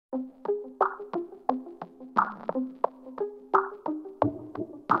I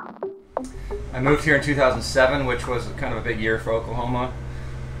moved here in 2007, which was kind of a big year for Oklahoma.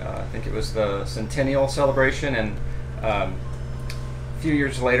 I think it was the centennial celebration, and a few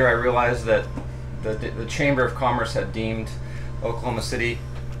years later I realized that the Chamber of Commerce had deemed Oklahoma City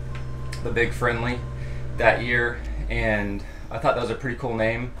the Big Friendly that year, and I thought that was a pretty cool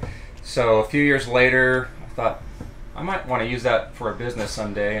name. So a few years later I thought I might want to use that for a business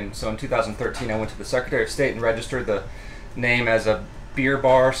someday, and so in 2013 I went to the Secretary of State and registered the name as a beer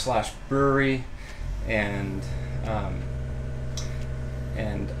bar slash brewery, and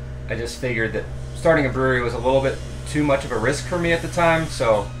I just figured that starting a brewery was a little bit too much of a risk for me at the time,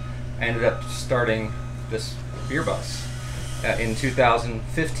 so I ended up starting this beer bus in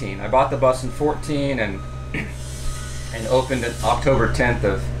 2015. I bought the bus in 14 and opened it October 10th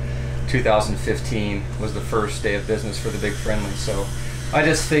of 2015 was the first day of business for the Big Friendly. So I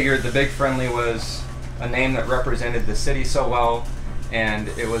just figured the Big Friendly was a name that represented the city so well, and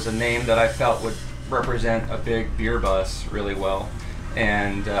it was a name that I felt would represent a big beer bus really well.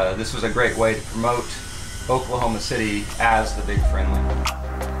 And this was a great way to promote Oklahoma City as the Big Friendly.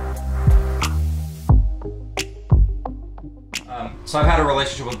 So I've had a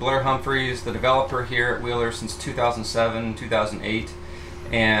relationship with Blair Humphreys, the developer here at Wheeler, since 2007, 2008.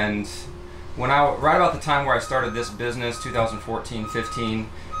 And right about the time where I started this business, 2014, 15,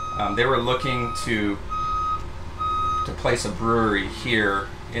 they were looking to place a brewery here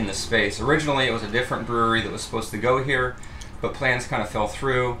in the space. Originally it was a different brewery that was supposed to go here, but plans kind of fell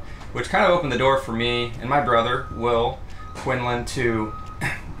through, which kind of opened the door for me and my brother, Will Quinlin, to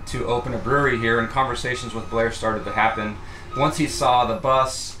open a brewery here, and conversations with Blair started to happen. Once he saw the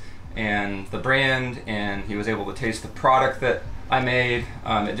bus and the brand and he was able to taste the product that I made,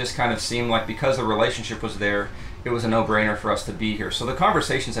 it just kind of seemed like, because the relationship was there, it was a no-brainer for us to be here. So the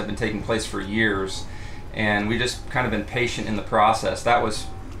conversations have been taking place for years, and we just kind of been patient in the process. That was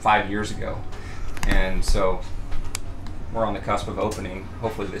 5 years ago, and so we're on the cusp of opening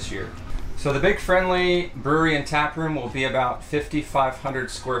hopefully this year. So the Big Friendly brewery and tap room will be about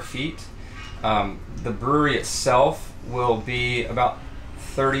 5,500 square feet. The brewery itself will be about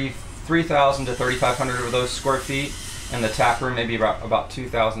 3,000 to 3,500 of those square feet, and the tap room maybe about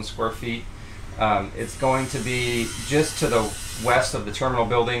 2,000 square feet. It's going to be just to the west of the terminal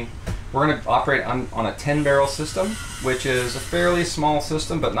building. We're going to operate on a 10-barrel system, which is a fairly small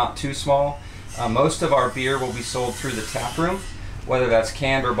system, but not too small. Most of our beer will be sold through the tap room, whether that's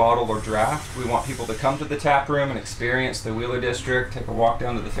canned or bottled or draft. We want people to come to the tap room and experience the Wheeler District, take a walk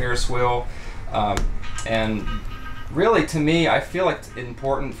down to the Ferris wheel, and really, to me, I feel like it's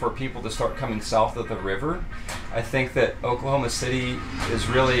important for people to start coming south of the river. I think that Oklahoma City is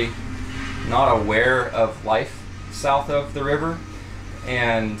really not aware of life south of the river,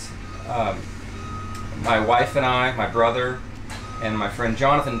 and my wife and I, my brother, and my friend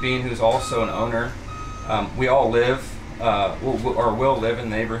Jonathan Bean, who's also an owner, we all live, or will live in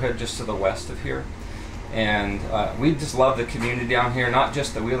the neighborhood just to the west of here. And we just love the community down here, not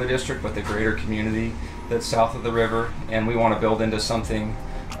just the Wheeler District, but the greater community that's south of the river, and we want to build into something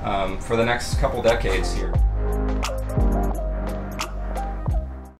for the next couple decades here.